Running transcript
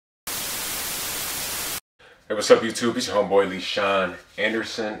Hey, what's up YouTube? It's your homeboy Sean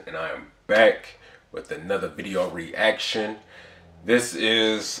Anderson, and I am back with another video reaction. This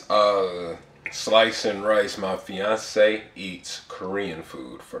is Slice and Rice. My fiance eats Korean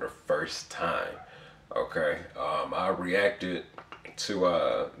food for the first time. Okay, I reacted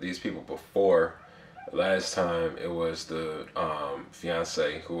to these people before. Last time it was the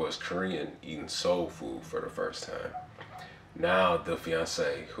fiance who was Korean eating soul food for the first time. Now the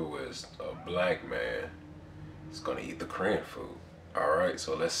fiance who is a black man is gonna eat the Korean food. Alright,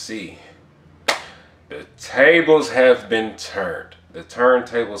 so let's see. The tables have been turned. The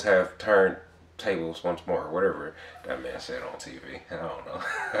turntables have turned tables once more. Whatever that man said on TV. I don't know.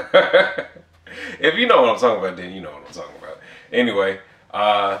 If you know what I'm talking about, then you know what I'm talking about. Anyway,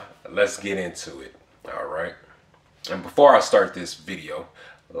 let's get into it. Alright. And before I start this video,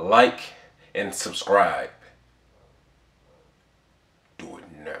 like and subscribe. Do it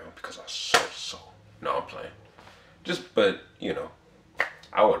now because I said so. No, I'm playing. But, you know,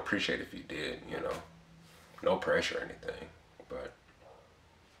 I would appreciate if you did, you know. No pressure or anything, but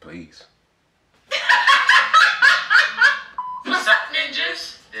please. What's up,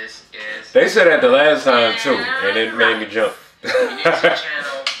 ninjas? This is... They said that the last time, too, and it made me jump. If you're new to the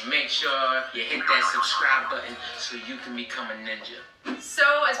channel, make sure you hit that subscribe button so you can become a ninja. So,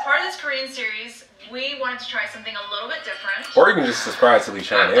 as part of this Korean series, we wanted to try something a little bit different. Or you can just subscribe to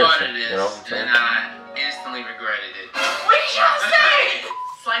Sean Anderson, you know what I'm saying? And I instantly regretted it. What are you trying to say?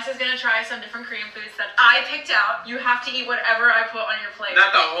 Slice is gonna try some different Korean foods that I picked out. You have to eat whatever I put on your plate.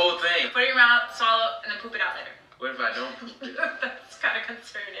 Not the whole thing. Put it in your mouth, swallow, and then poop it out later. What if I don't? That's kind of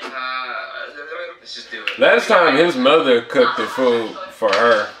concerning. Let's just do it. Last time his mother cooked the food for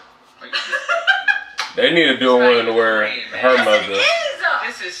her. They need to do one where her mother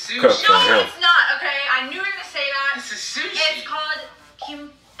This is sushi. cooked for No, him. it's not, okay? I knew you were gonna say that. This is sushi. It's called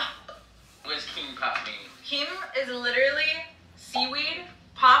kimbap. What does kimbap mean? Kim is literally seaweed.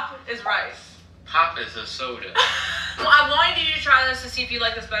 Pop is rice. Pop is a soda. Well, I wanted you to try this to see if you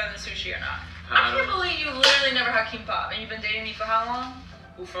like this better than sushi or not. I can't believe you literally never had kimbap, and you've been dating me for how long?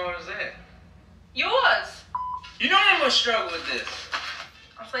 Who phone is that? Yours. You know I'm gonna struggle with this.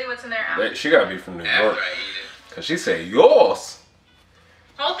 I'll tell you what's in there after. She gotta be from New York. After I eat it. Cause she said yours.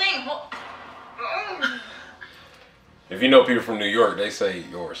 Whole thing. If you know people from New York, they say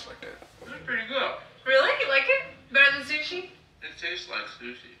yours like that. It's pretty good. Really? You like it? Better than sushi? It tastes like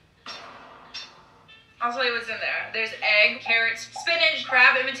sushi. I'll tell you what's in there. There's egg, carrots, spinach,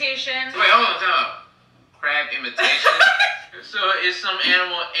 crab imitation. Wait, hold on, time. Crab imitation? So is some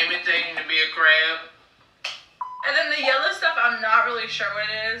animal imitating to be a crab? And then the yellow stuff, I'm not really sure what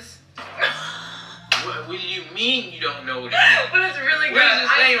it is. What do you mean you don't know what it is? But it's really good. What does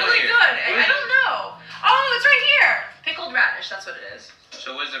it say It's on really here? good. I don't know. Oh, it's right here. Pickled radish, that's what it is.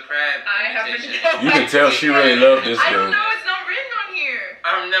 So what's the crab I have imitation? been... You can tell she really loved this I don't dude. know, it's not written on here.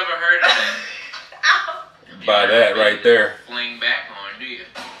 I've never heard of that. Ow. By that right there. Fling back on, do you?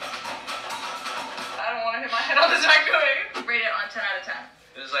 I don't want to hit my head on this microwave. Rate it on 10 out of 10.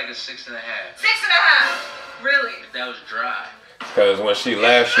 It was like a 6.5. 6.5. Really? That was dry. Because when she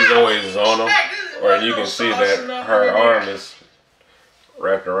laughs, she's always on him. Or you can see that her arm is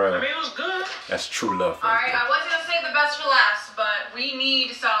wrapped I around. mean, it was good. That's true love. Alright, I was going to say the best for last, but we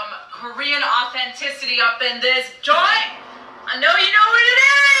need some Korean authenticity up in this joint. I know you know what it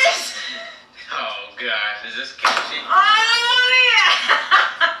is. Oh gosh, is this kimchi? Oh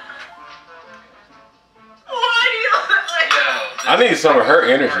yeah. Why do you look like that? I need some of her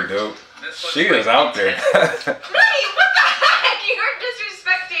energy, dude. She is out there. Wait, what the heck? You're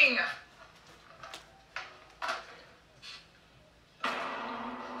disrespecting.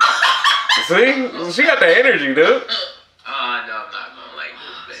 See? She got the energy, dude. No, I'm not gonna like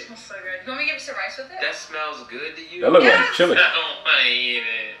this, baby. Smells so good. You want me to give you some rice with it? That smells good to you? That look like Yes. chili. I don't want to eat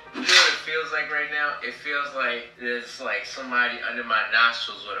it. You know what it feels like right now? It feels like there's like somebody under my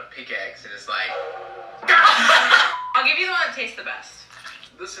nostrils with a pickaxe, and it's like. I'll give you the one that tastes the best.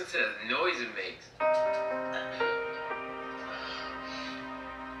 Listen to the noise it makes.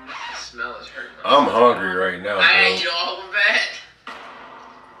 The smell is hurting. I'm hungry right now, I dude. ate all of that.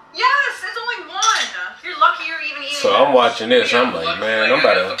 Yes, it's only one. You're lucky you're even eating So I'm watching this. I'm like, man, I'm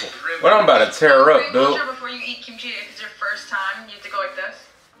about to tear her up, dude. Before you eat kimchi, if it's your first time, you have to go like this.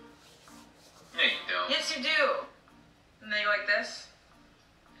 No, you don't. Yes, you do. And then you go like this.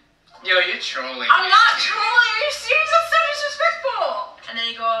 Yo, you're trolling. I'm not trolling. Are you serious? That's so disrespectful. And then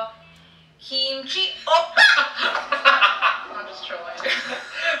you go kimchi. Oh. I'm just trolling.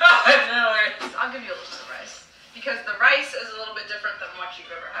 I'll give you a little bit of rice because the rice is a little bit different than what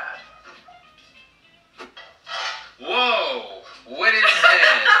you've ever had. Whoa! What is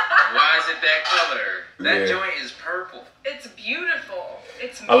that? Why is it that color? That joint is purple. It's beautiful.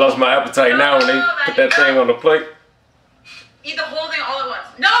 It's. I lost my appetite now when they put that thing on the plate. Eat the whole thing all at once.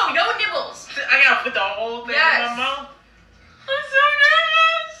 No nibbles. I gotta put the whole thing in my mouth. I'm so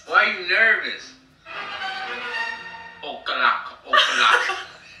nervous. Why are you nervous? Okalak, okalak.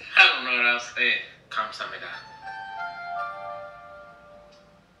 I don't know what I was saying. Kamsamida.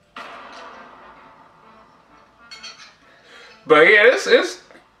 But yeah, it's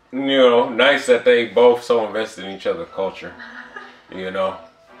nice that they both so invested in each other's culture. They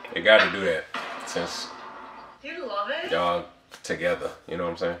got to do that since You love it? y'all together. You know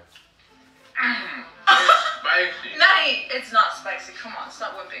what I'm saying? It's spicy. Night. It's not spicy. Come on,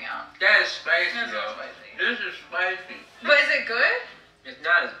 stop whipping out. That is spicy, That's though. not spicy. This is spicy. But is it good? It's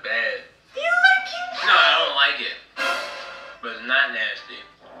not as bad. Do you like kimchi? No, I don't like it. But it's not nasty.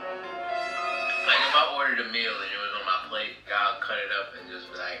 Like if I ordered a meal and it was on my plate, I'll cut it up and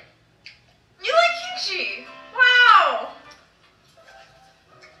just be like, You like kimchi? Wow.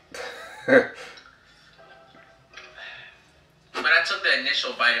 when I took the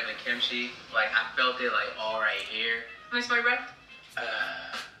initial bite of the kimchi, like I felt it like all right here. Let me smell your breath.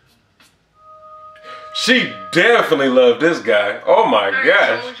 She definitely loved this guy. Oh my Alright, gosh.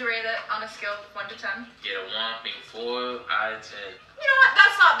 so what would you rate it on a scale of 1 to 10? Get a whopping 4 out of 10. You know what?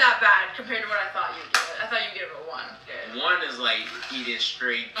 That's not that bad compared to what I thought you'd give it. I thought you'd give it a 1. Yeah. 1 is like eating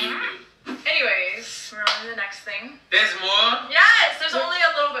straight doo-doo. Anyways, we're on to the next thing. There's more? Yes, there's only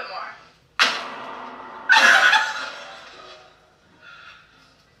a little bit more.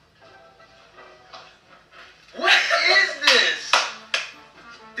 What is this?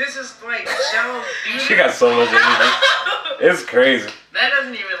 This is like jello. She got so much energy. It's crazy. That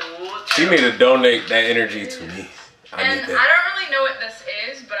doesn't even look. She need to donate that energy to me. I And need I that. don't really know what this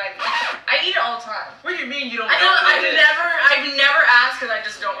is, but I eat it all the time. What do you mean you don't I know don't. what it is? I've never asked because I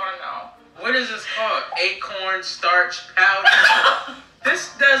just don't want to know. What is this called? Acorn starch powder?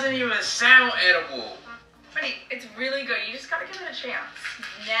 This doesn't even sound edible. Buddy, it's really good. You just gotta give it a chance.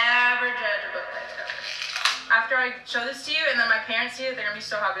 Never judge a book by its cover. After I show this to you and then my parents see it, they're gonna be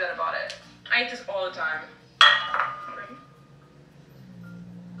so happy that I bought it. I eat this all the time.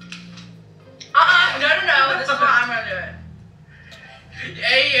 No. This is what I'm gonna do it.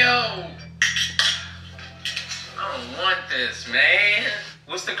 Hey, yo. I don't want this, man.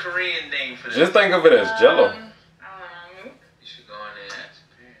 What's the Korean name for this? Just think of it as jello. You should go in there and ask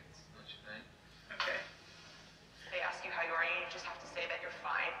your parents, don't you think? Okay. They ask you how you are, you just have to say that you're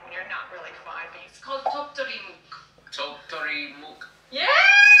fine when you're not really fine, but It's called toktorimuk. Toktori muk.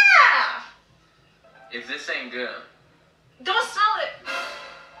 Yeah! If this ain't good, Don't smell it.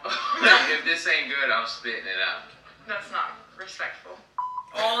 if this ain't good, I'm spitting it out. That's not respectful.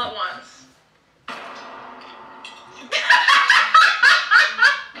 All at once.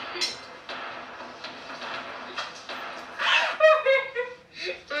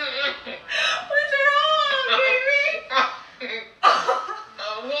 What's wrong, baby?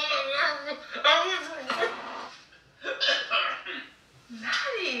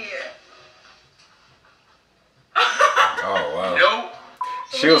 Maddie. Oh wow. Nope.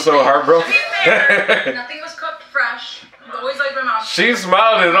 She was so heartbroken. To be fair, nothing was cooked fresh. Always like my mom. She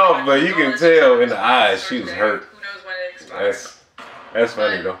smiled it off, but you can tell in the eyes she was hurt. Who knows when it expires? That's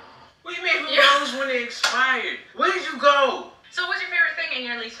funny though. What do you mean, who Yeah. knows when it expired? Where did you go? So what's your favorite thing and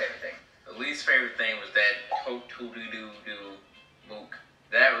your least favorite thing? The least favorite thing was that Toktori mook.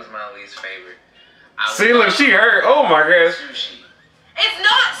 That was my least favorite. I See, love look, she hurt. Oh my gosh. Sushi. It's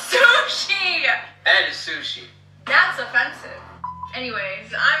not sushi! That is sushi. That's offensive.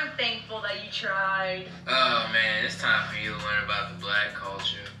 Anyways, I'm thankful that you tried. Oh man, it's time for you to learn about the black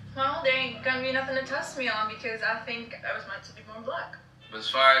culture. Well, there ain't gonna be nothing to test me on because I think I was meant to be more black. But as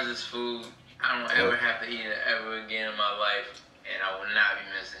far as this food, I don't ever have to eat it ever again in my life, and I will not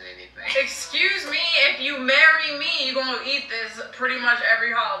be missing anything. Excuse me, if you marry me, you're gonna eat this pretty much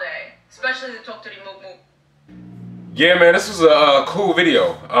every holiday. Especially the toktori muk muk. Yeah, man, this was a cool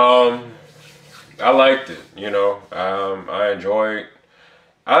video. I liked it.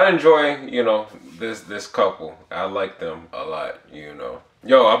 I enjoy, this couple. I like them a lot.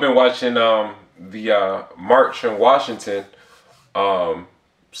 Yo, I've been watching the March in Washington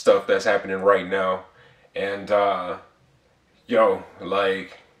stuff that's happening right now, and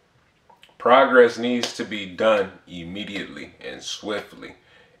progress needs to be done immediately and swiftly.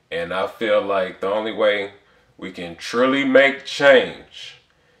 And I feel like the only way we can truly make change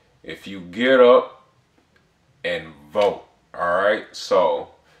if you get up and vote. All right, so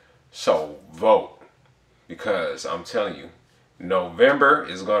vote, because I'm telling you, November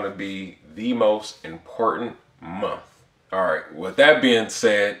is going to be the most important month. All right, with that being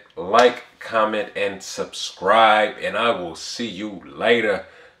said, like, comment, and subscribe. And I will see you later.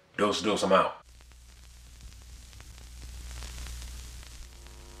 Dose, I'm out.